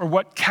says or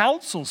what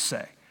councils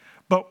say,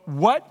 but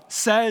what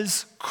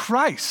says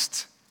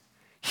Christ?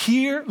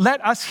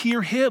 Let us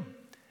hear him.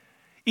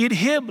 In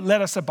him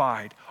let us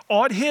abide.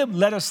 On him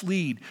let us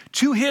lead.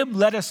 To him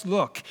let us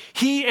look.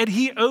 He and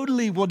he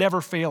only will never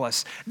fail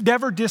us,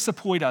 never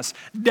disappoint us,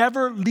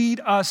 never lead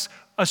us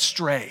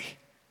astray.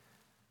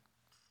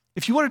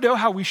 If you want to know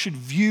how we should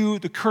view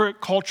the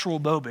current cultural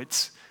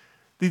moments,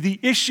 the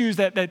issues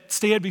that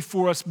stand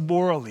before us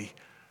morally,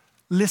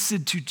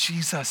 listen to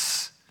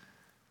Jesus.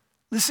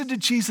 Listen to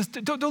Jesus.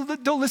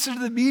 Don't listen to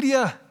the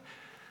media.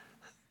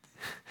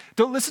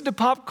 Don't listen to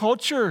pop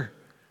culture.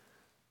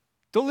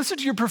 Don't listen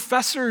to your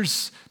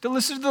professors. Don't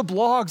listen to the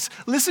blogs.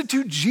 Listen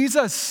to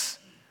Jesus.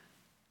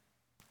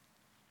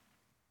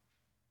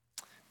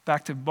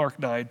 Back to Mark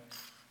 9,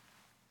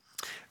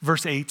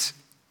 verse 8.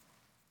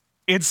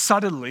 And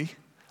suddenly,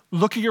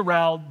 looking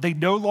around, they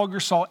no longer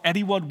saw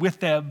anyone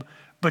with them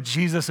but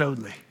Jesus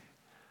only.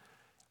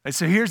 And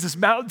so here's this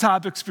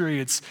mountaintop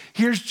experience.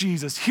 Here's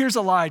Jesus. Here's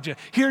Elijah.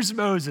 Here's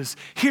Moses.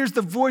 Here's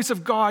the voice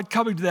of God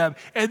coming to them.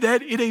 And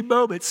then in a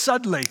moment,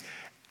 suddenly,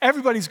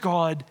 everybody's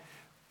gone,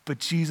 but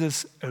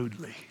Jesus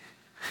only.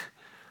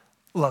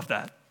 Love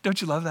that. Don't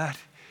you love that?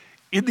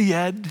 In the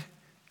end,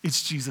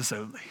 it's Jesus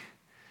only.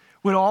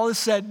 When all is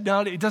said and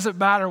done, it doesn't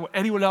matter what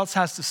anyone else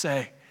has to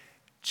say.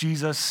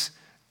 Jesus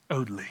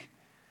only.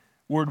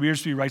 Warren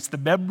Wiersbe writes, the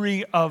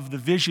memory of the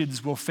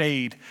visions will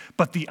fade,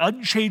 but the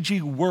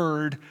unchanging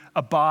word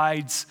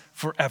abides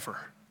forever.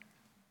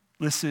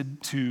 Listen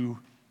to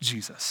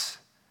Jesus.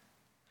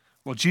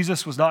 Well,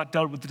 Jesus was not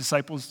done with the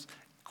disciples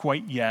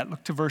quite yet.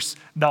 Look to verse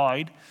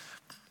 9.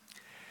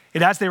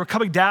 And as they were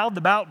coming down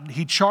the mountain,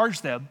 he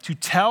charged them to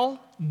tell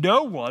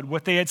no one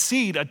what they had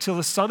seen until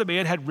the Son of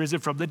Man had risen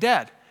from the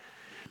dead.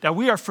 Now,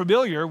 we are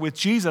familiar with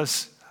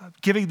Jesus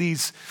giving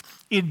these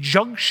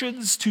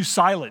injunctions to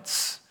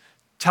silence,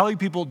 telling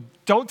people,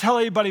 don't tell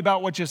anybody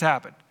about what just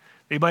happened.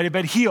 They might have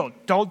been healed.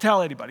 Don't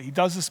tell anybody. He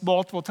does this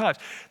multiple times.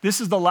 This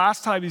is the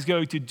last time he's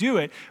going to do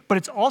it, but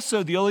it's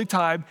also the only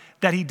time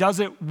that he does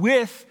it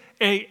with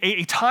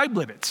a time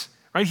limit,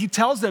 right? He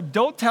tells them,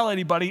 don't tell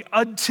anybody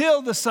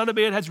until the Son of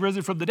Man has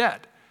risen from the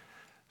dead.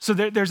 So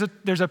there's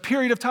a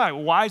period of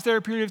time. Why is there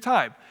a period of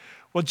time?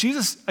 Well,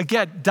 Jesus,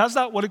 again, does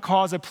not want to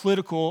cause a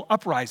political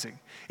uprising.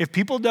 If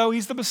people know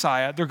he's the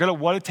Messiah, they're going to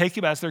want to take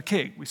him as their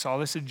king. We saw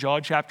this in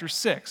John chapter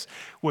 6.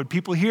 When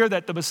people hear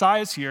that the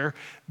Messiah is here,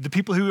 the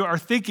people who are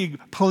thinking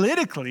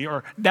politically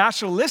or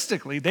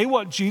nationalistically, they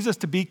want Jesus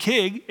to be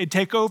king and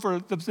take over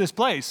this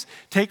place,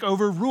 take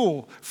over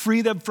rule,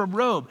 free them from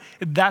Rome.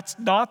 And that's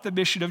not the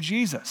mission of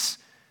Jesus.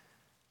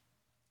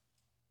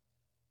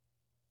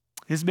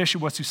 His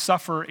mission was to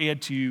suffer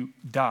and to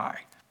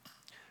die.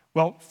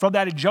 Well, from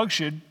that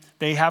injunction,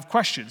 they have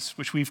questions,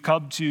 which we've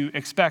come to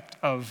expect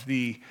of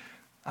the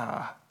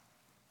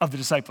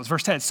disciples.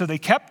 Verse 10, so they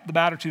kept the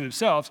matter to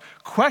themselves,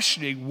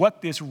 questioning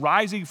what this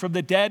rising from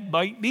the dead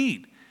might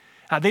mean.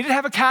 They didn't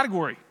have a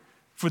category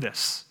for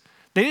this.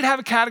 They didn't have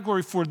a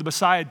category for the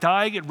Messiah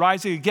dying and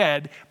rising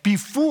again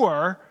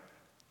before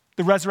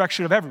the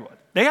resurrection of everyone.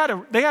 They had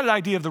an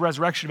idea of the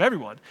resurrection of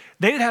everyone.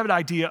 They didn't have an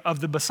idea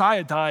of the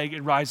Messiah dying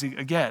and rising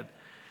again,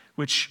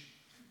 which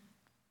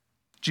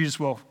Jesus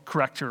will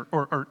correct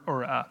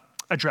or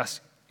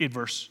address in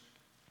verse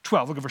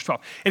 12. Look at verse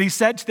 12. And he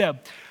said to them,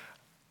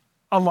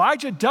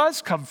 Elijah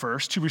does come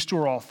first to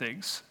restore all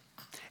things.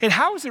 And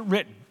how is it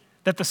written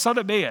that the Son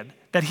of Man,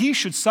 that he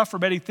should suffer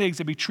many things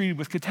and be treated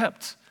with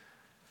contempt?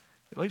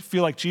 It might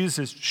feel like Jesus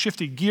is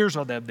shifting gears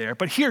on them there.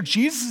 But here,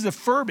 Jesus is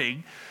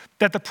affirming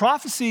that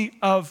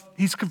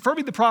he's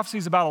confirming the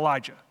prophecies about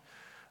Elijah.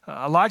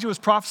 Elijah was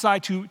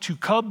prophesied to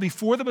come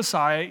before the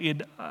Messiah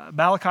in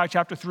Malachi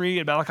chapter 3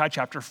 and Malachi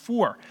chapter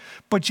 4.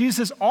 But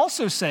Jesus is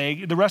also saying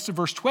in the rest of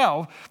verse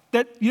 12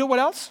 that, you know what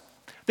else?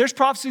 There's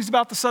prophecies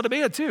about the Son of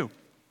Man too.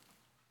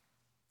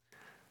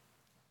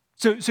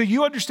 So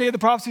you understand the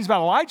prophecies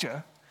about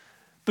Elijah,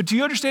 but do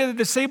you understand that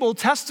the same Old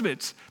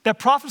Testament that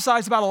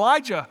prophesies about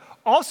Elijah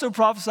also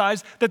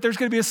prophesies that there's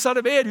going to be a Son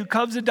of Man who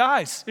comes and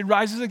dies and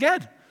rises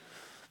again?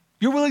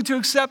 You're willing to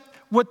accept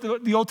what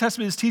the Old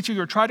Testament is teaching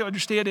or try to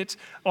understand it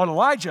on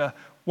Elijah.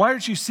 Why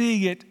aren't you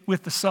seeing it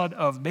with the Son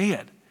of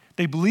Man?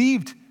 They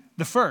believed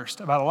the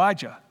first about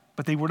Elijah,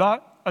 but they were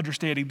not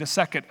understanding the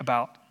second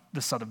about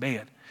the Son of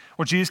Man.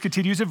 Well, Jesus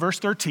continues in verse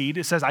 13.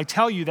 It says, I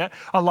tell you that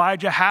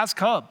Elijah has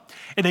come,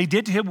 and they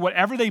did to him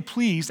whatever they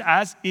pleased,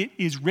 as it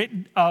is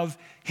written of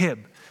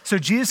him. So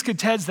Jesus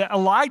contends that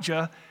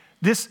Elijah,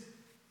 this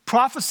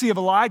prophecy of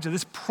Elijah,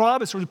 this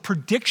promise or the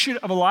prediction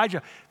of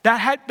Elijah,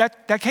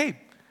 that came.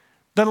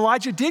 That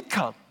Elijah did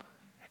come,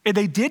 and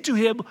they did to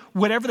him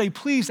whatever they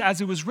pleased,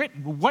 as it was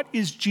written. Well, what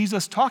is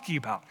Jesus talking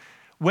about?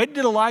 When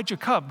did Elijah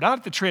come? Not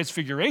at the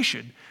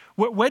transfiguration.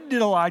 When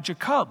did Elijah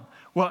come?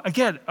 Well,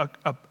 again,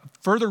 a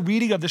further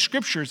reading of the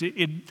scriptures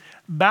in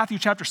Matthew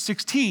chapter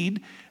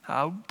 16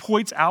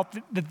 points out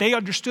that they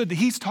understood that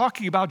he's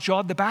talking about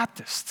John the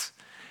Baptist,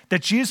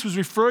 that Jesus was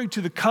referring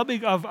to the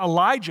coming of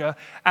Elijah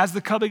as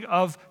the coming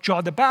of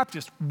John the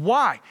Baptist.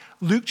 Why?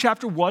 Luke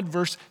chapter 1,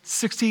 verse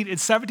 16 and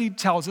 17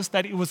 tells us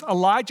that it was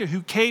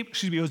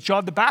it was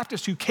John the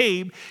Baptist who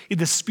came in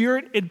the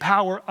spirit and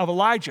power of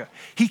Elijah.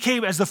 He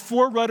came as the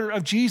forerunner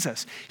of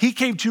Jesus. He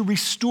came to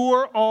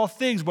restore all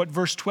things, what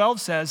verse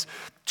 12 says,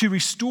 to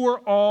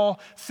restore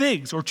all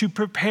things or to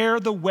prepare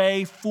the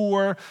way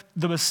for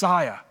the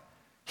Messiah.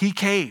 He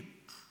came,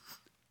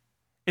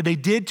 and they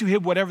did to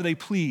him whatever they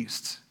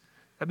pleased.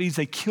 That means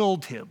they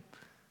killed him.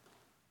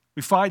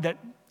 We find that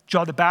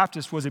John the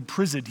Baptist was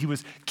imprisoned. He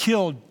was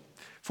killed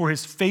for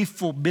his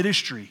faithful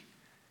ministry.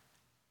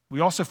 We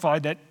also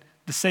find that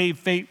the same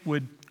fate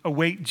would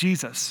await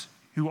Jesus,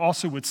 who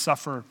also would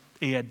suffer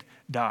and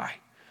die.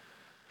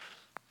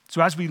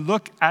 So as we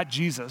look at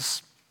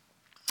Jesus,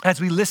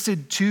 as we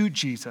listen to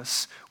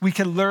Jesus, we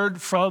can learn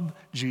from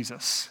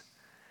Jesus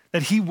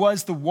that he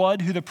was the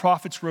one who the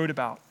prophets wrote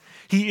about.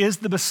 He is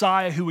the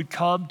Messiah who would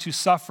come to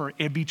suffer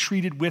and be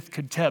treated with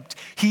contempt.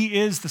 He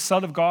is the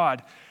Son of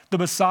God, the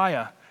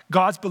Messiah,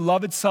 God's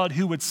beloved Son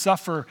who would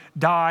suffer,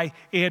 die,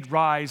 and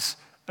rise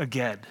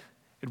again.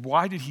 And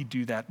why did he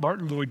do that?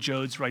 Martin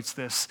Lloyd-Jones writes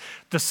this: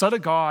 the Son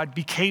of God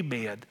became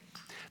man,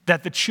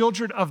 that the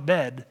children of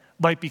men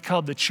might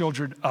become the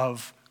children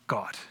of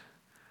God.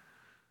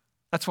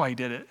 That's why he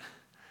did it.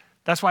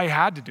 That's why he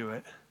had to do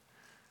it.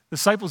 The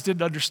disciples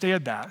didn't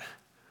understand that,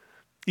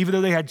 even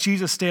though they had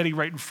Jesus standing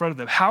right in front of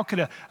them. How could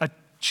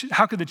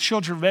the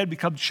children of men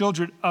become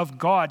children of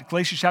God?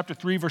 Galatians chapter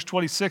 3, verse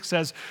 26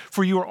 says,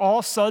 "For you are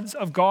all sons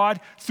of God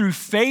through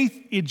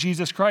faith in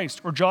Jesus Christ."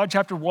 Or John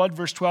chapter 1,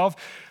 verse 12,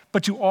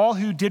 "But to all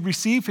who did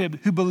receive him,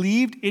 who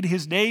believed in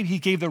his name, he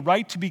gave the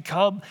right to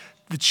become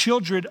the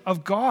children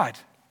of God."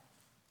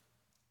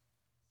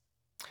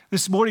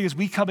 This morning, as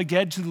we come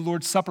again to the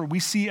Lord's Supper, we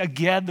see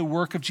again the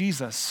work of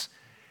Jesus.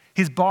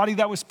 His body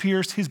that was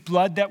pierced, his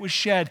blood that was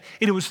shed.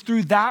 And it was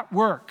through that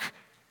work,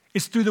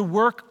 it's through the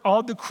work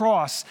on the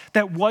cross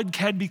that one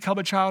can become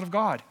a child of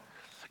God.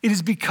 It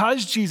is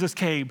because Jesus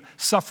came,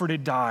 suffered,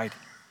 and died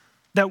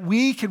that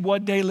we can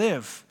one day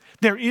live.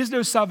 There is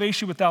no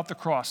salvation without the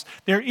cross.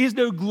 There is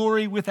no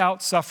glory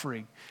without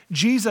suffering.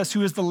 Jesus,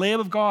 who is the Lamb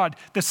of God,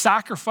 the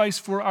sacrifice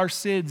for our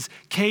sins,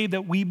 came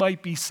that we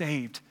might be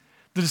saved.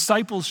 The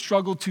disciples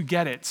struggled to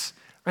get it,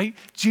 right?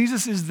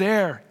 Jesus is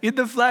there in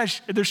the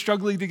flesh, and they're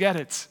struggling to get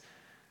it.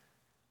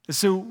 And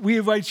so we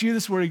invite you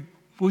this morning,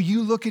 will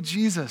you look at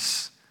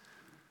Jesus?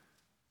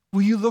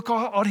 Will you look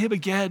on him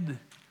again?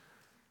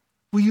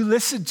 Will you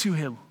listen to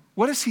him?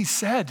 What has he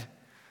said?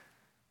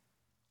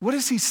 What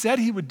has he said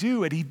he would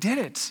do? And he did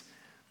it.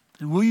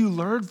 And will you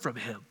learn from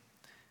him?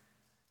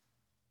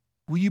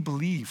 Will you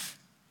believe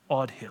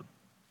on him?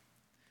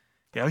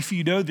 Now, if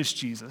you know this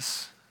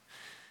Jesus,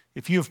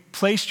 if you have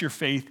placed your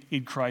faith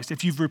in Christ,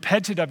 if you've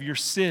repented of your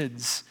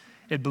sins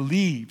and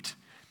believed,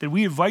 then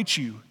we invite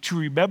you to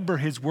remember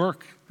his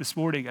work this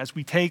morning as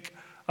we take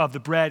of the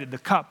bread and the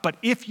cup. But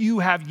if you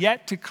have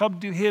yet to come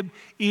to him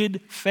in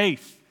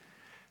faith,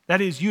 that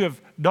is, you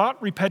have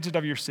not repented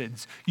of your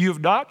sins, you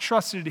have not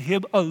trusted in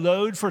him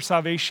alone for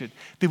salvation,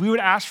 then we would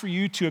ask for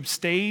you to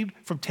abstain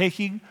from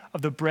taking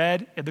of the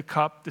bread and the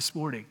cup this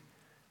morning.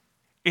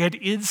 And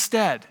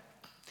instead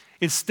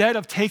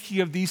of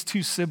taking of these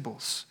two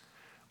symbols,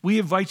 we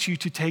invite you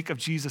to take of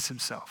Jesus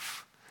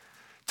himself,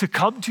 to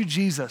come to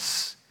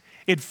Jesus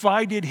and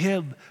find in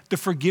him the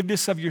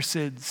forgiveness of your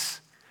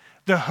sins,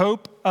 the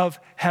hope of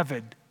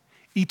heaven,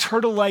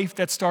 eternal life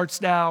that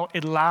starts now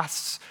and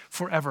lasts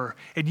forever.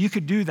 And you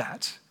can do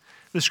that.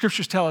 The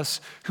scriptures tell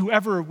us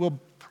whoever will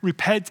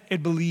repent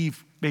and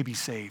believe may be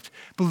saved.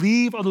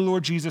 Believe on the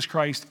Lord Jesus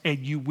Christ and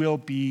you will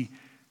be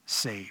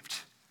saved.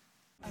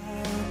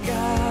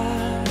 God.